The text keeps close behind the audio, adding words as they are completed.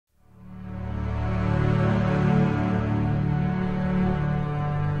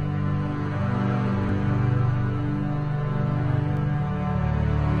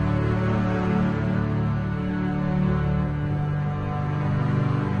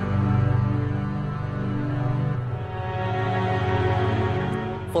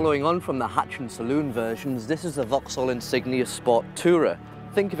Following on from the hatch and saloon versions, this is the Vauxhall Insignia Sport Tourer.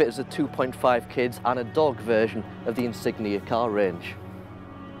 Think of it as a 2.5 kids and a dog version of the Insignia car range.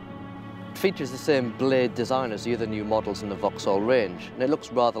 It features the same blade design as the other new models in the Vauxhall range, and it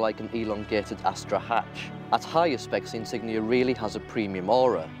looks rather like an elongated Astra hatch. At higher specs, the Insignia really has a premium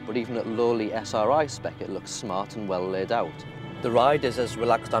aura, but even at lowly SRI spec it looks smart and well laid out. The ride is as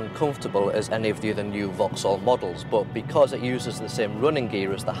relaxed and comfortable as any of the other new Vauxhall models, but because it uses the same running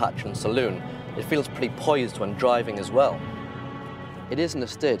gear as the hatch and saloon, it feels pretty poised when driving as well. It is an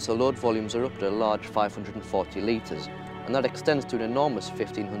estate, so load volumes are up to a large 540 litres, and that extends to an enormous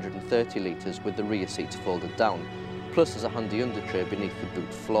 1530 litres with the rear seats folded down, plus there's a handy under-tray beneath the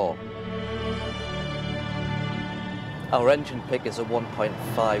boot floor. Our engine pick is a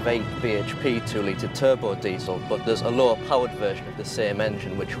 1.58 bhp 2-litre turbo diesel, but there's a lower powered version of the same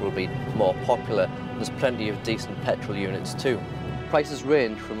engine which will be more popular. There's plenty of decent petrol units too. Prices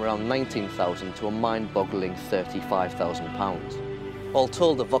range from around £19,000 to a mind-boggling £35,000. All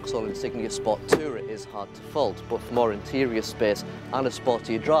told, the Vauxhall Insignia Sport Tourer is hard to fault, but for more interior space and a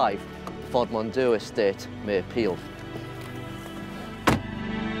sportier drive, the Ford Mondeo Estate may appeal.